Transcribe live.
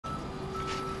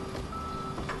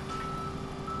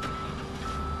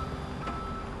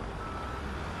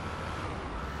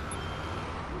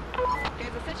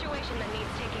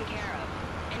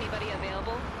anybody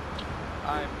available?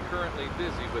 I'm currently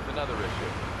busy with another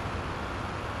issue.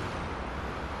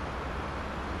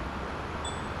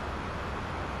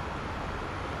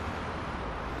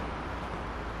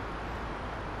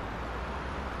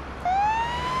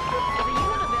 Is a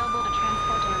unit available to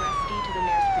transport an arrestee to the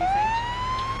mayor's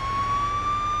precinct?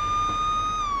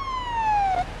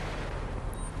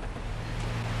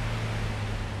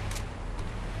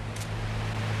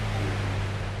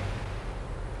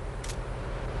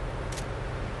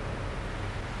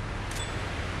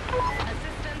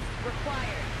 Assistance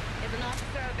required. Is an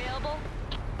officer available?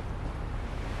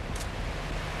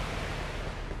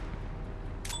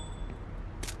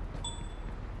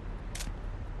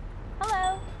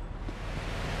 Hello.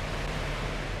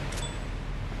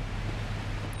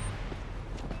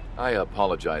 I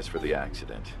apologize for the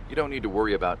accident. You don't need to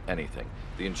worry about anything.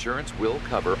 The insurance will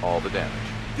cover all the damage.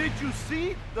 Did you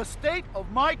see the state of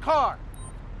my car?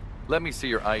 Let me see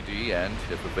your ID and,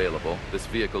 if available, this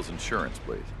vehicle's insurance,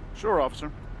 please. Sure,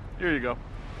 officer. Here you go.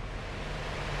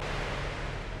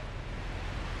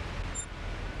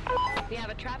 We have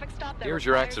a traffic stop that Here's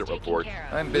your requires accident taking report. care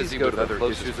of. I'm Please busy go with to the other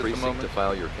closest issues at the precinct moment to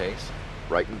file your case.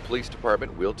 Brighton Police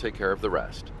Department will take care of the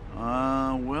rest.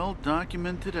 Well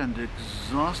documented and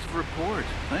exhaustive report.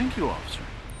 Thank you, officer.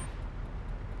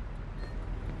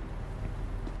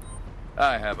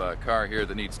 I have a car here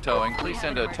that needs towing. Please We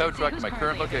send have a an tow emergency. truck to Who's my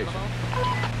current currently location.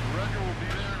 available? Wrecker will be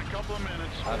there in a couple of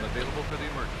minutes. I'm available for the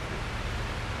emergency.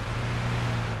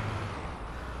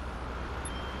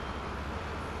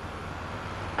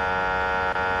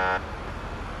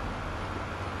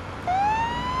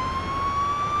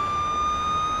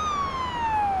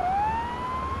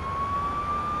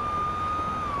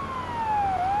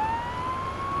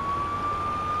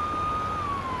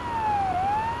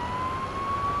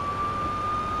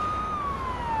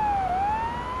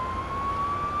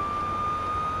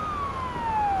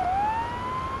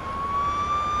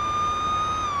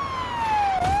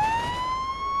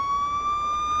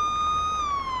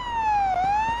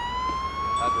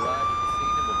 I've arrived at the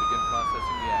scene and will begin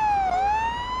processing the accident.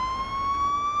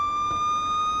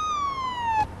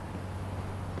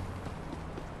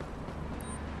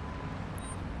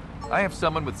 I have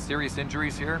someone with serious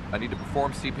injuries here. I need to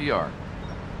perform CPR.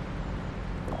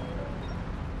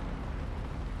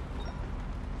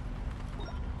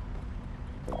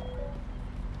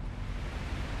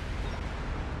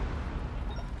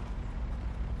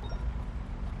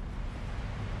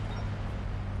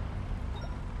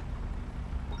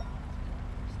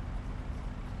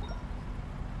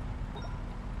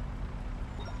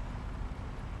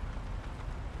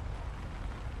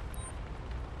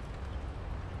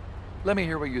 Let me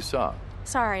hear what you saw.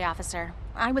 Sorry, officer.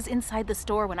 I was inside the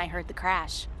store when I heard the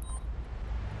crash.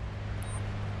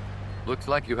 Looks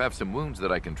like you have some wounds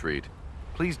that I can treat.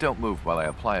 Please don't move while I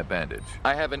apply a bandage.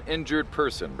 I have an injured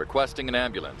person requesting an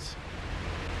ambulance.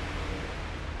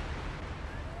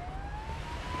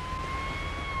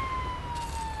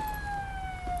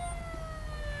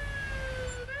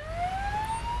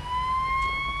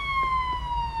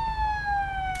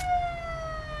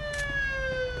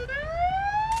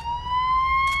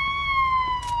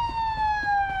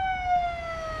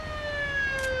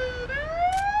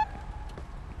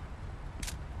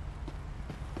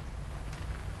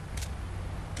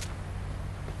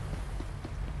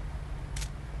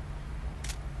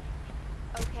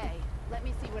 Okay, let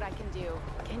me see what I can do.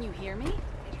 Can you hear me?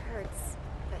 It hurts,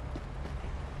 but I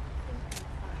think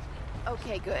I'm fine.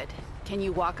 Okay, good. Can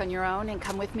you walk on your own and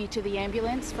come with me to the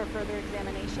ambulance for further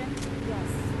examination? Yes.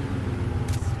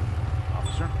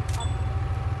 Officer?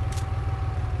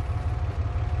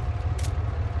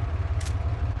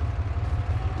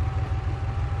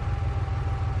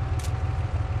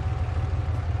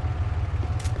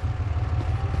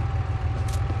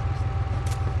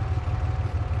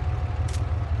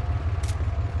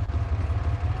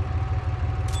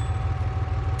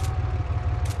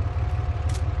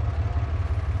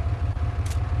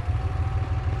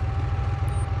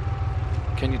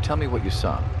 Can you tell me what you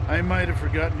saw? I might have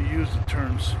forgotten to use the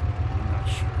terms. I'm not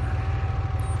sure.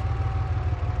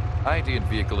 ID and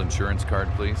vehicle insurance card,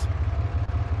 please.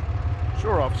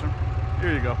 Sure, officer.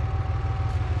 Here you go.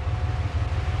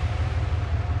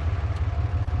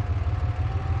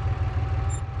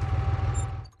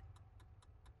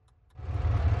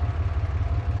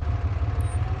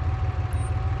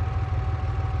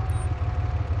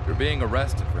 You're being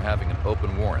arrested for having an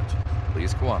open warrant.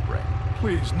 Please cooperate.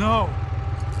 Please, no.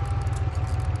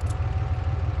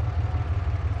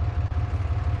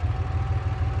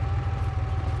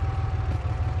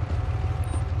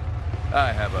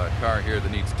 I have a car here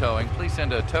that needs towing. Please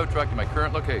send a tow truck to my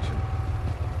current location.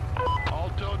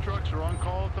 trucks are on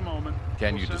call at the moment.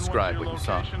 Can We'll you send one describe to your what you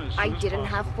saw? location as I soon as didn't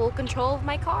possible. have full control of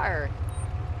my car.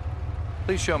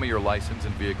 Please show me your license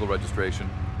and vehicle registration.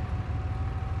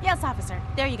 Yes, officer.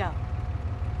 There you go.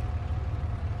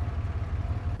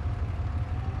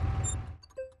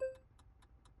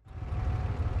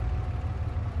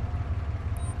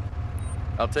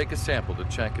 I'll take a sample to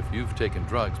check if you've taken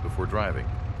drugs before driving.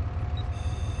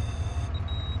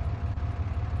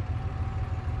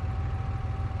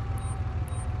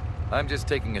 I'm just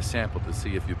taking a sample to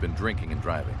see if you've been drinking and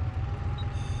driving.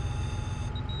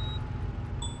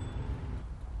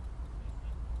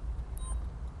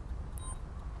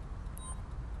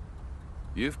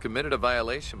 You've committed a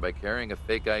violation by carrying a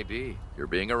fake ID. You're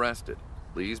being arrested.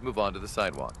 Please move on to the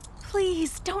sidewalk.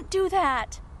 Please, don't do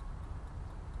that.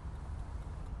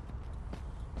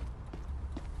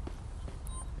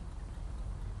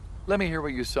 Let me hear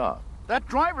what you saw. That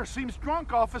driver seems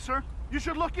drunk, officer. You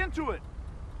should look into it.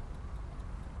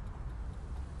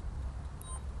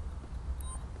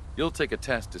 You'll take a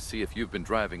test to see if you've been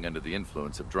driving under the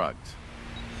influence of drugs.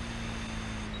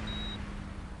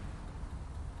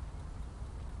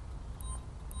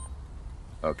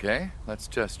 Okay, let's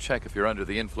just check if you're under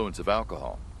the influence of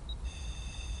alcohol.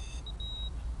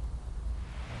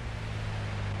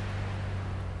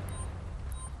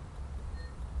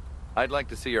 I'd like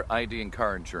to see your ID and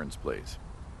car insurance, please.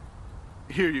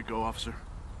 Here you go, officer.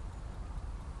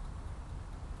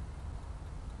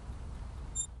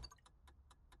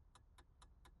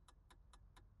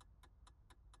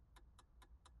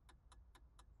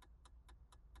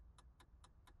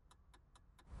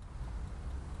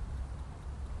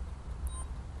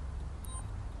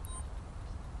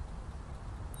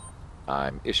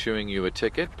 I'm issuing you a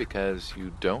ticket because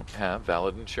you don't have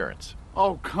valid insurance.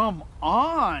 Oh, come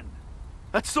on.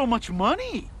 That's so much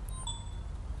money.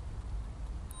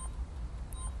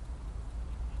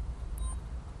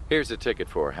 Here's a ticket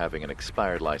for having an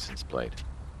expired license plate.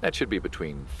 That should be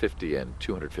between $50 and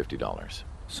 $250.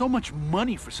 So much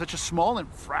money for such a small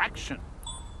infraction.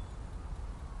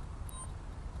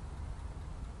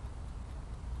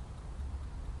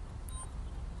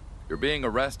 You're being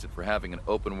arrested for having an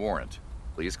open warrant.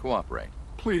 Please cooperate.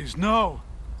 Please, no.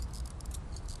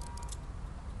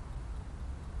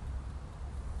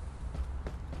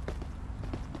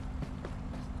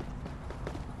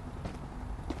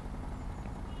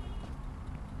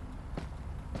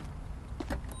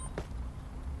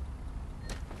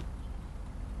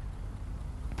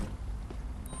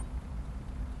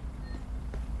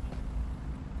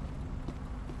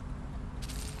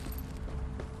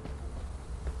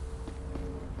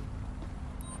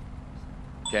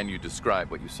 Can you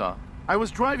describe what you saw? I was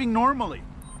driving normally.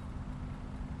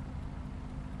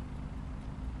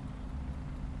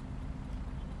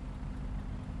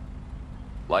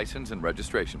 License and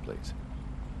registration, please.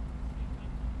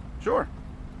 Sure.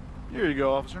 Here you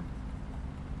go, officer.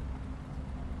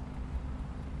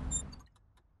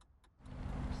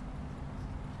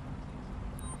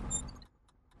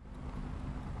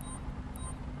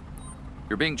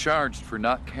 You're being charged for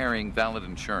not carrying valid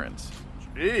insurance.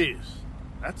 Jeez,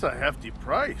 that's a hefty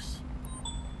price.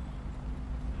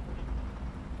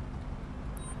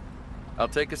 I'll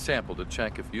take a sample to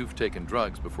check if you've taken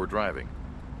drugs before driving.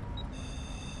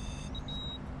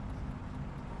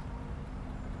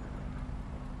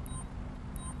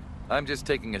 I'm just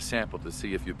taking a sample to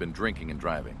see if you've been drinking and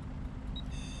driving.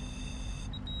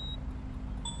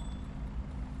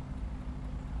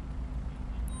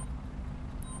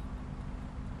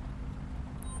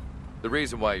 The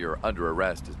reason why you're under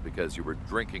arrest is because you were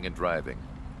drinking and driving.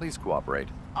 Please cooperate.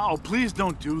 Oh, please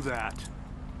don't do that.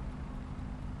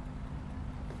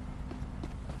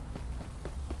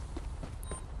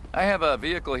 I have a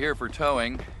vehicle here for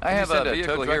towing. I have a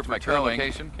vehicle here for towing.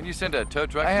 Can you send a tow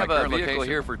truck to my current location? I have a vehicle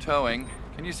here for towing.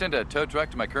 Can you send a tow truck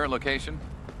to my current location?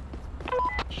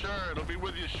 Sure, it'll be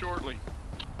with you shortly.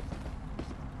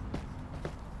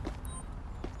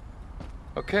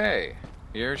 Okay,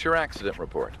 here's your accident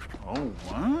report. Oh,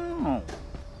 wow.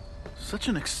 Such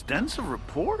an extensive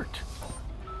report.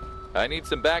 I need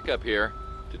some backup here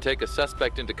to take a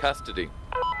suspect into custody.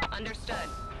 Understood.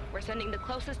 We're sending the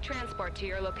closest transport to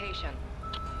your location.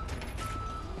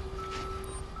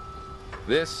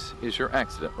 This is your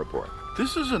accident report.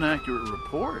 This is an accurate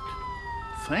report.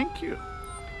 Thank you.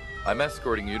 I'm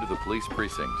escorting you to the police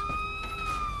precinct.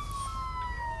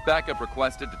 Backup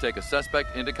requested to take a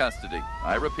suspect into custody.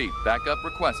 I repeat, backup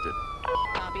requested.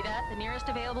 Copy that. The nearest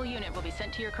available unit will be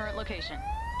sent to your current location.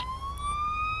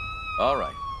 All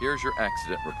right, here's your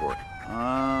accident report.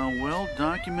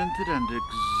 Well-documented and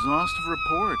exhaustive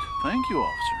report. Thank you,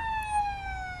 officer.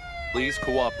 Please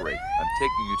cooperate. I'm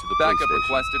taking you to the police Backup station.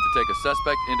 requested to take a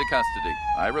suspect into custody.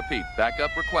 I repeat,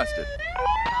 backup requested.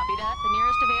 Copy that. The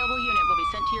nearest available unit will be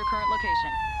sent to your current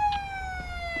location.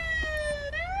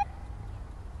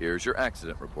 Here's your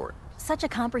accident report. Such a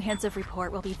comprehensive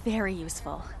report will be very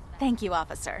useful. Thank you,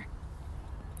 officer.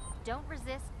 Don't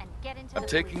resist and get into I'm the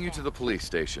taking police you to van. the police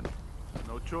station.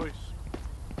 No choice.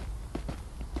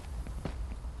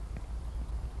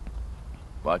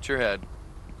 Watch your head.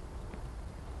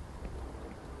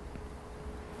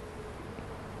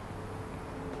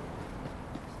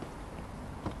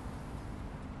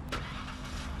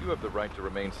 You have the right to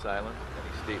remain silent.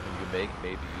 Any statement you make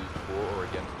may be used for or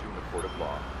against you in a court of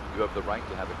law. You have the right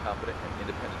to have a competent and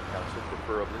independent counsel,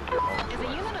 preferably your own Is a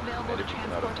choice. unit available And to if you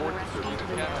cannot transport an afford to arrestee serve to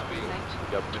the the counsel, nearest site? the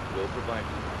government will provide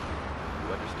you one. You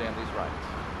understand these rights?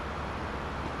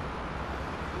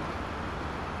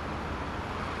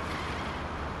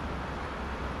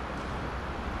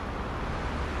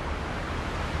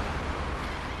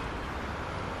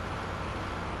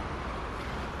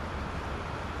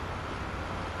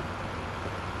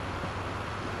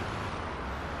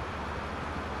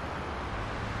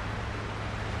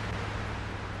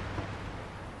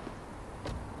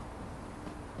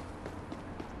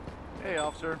 Hey,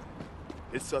 officer.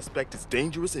 This suspect is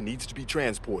dangerous and needs to be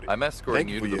transported. I'm escorting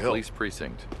Thank you for to the your help. police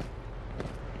precinct.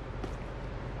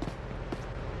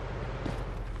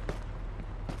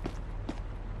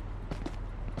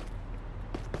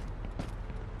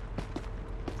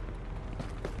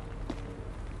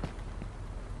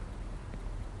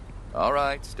 All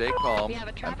right, stay calm. We have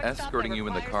a I'm traffic stop that escorting you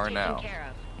in the requires car taking now. care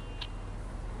of.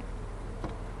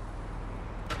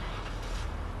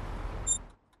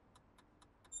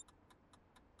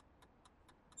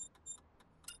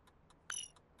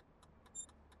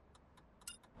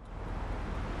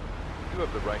 You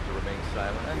have the right to remain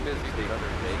silent. I'm busy. State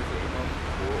undertakes any moment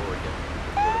for or against you in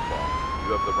a court of law. You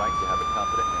have the right to have a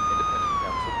competent and independent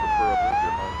counsel, preferably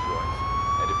your own choice.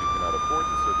 And if you cannot afford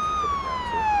the services of a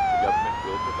counsel, the government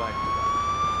will provide you one.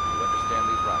 You understand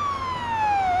these rights?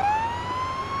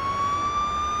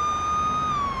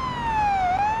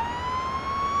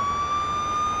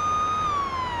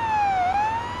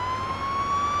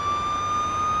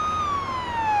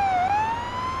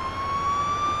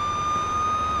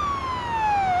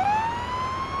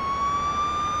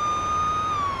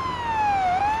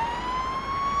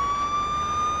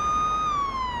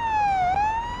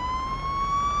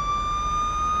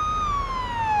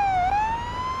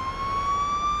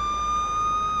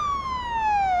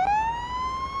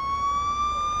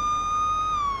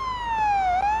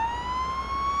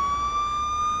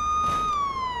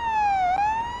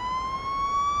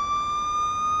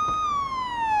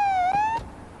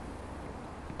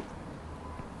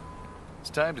 It's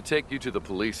time to take you to the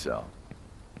police cell.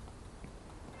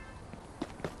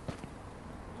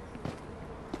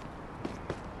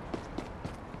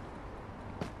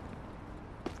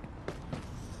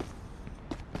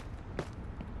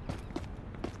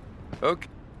 Okay.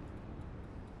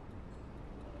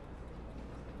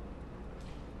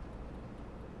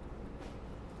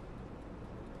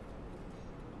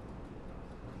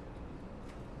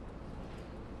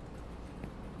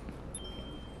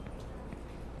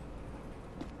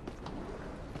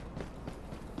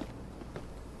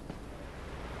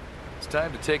 It's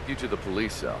time to take you to the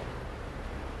police cell.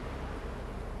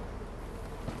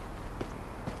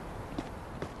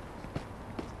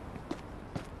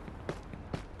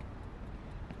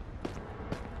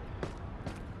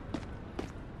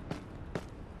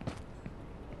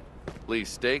 Please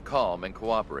stay calm and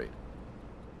cooperate.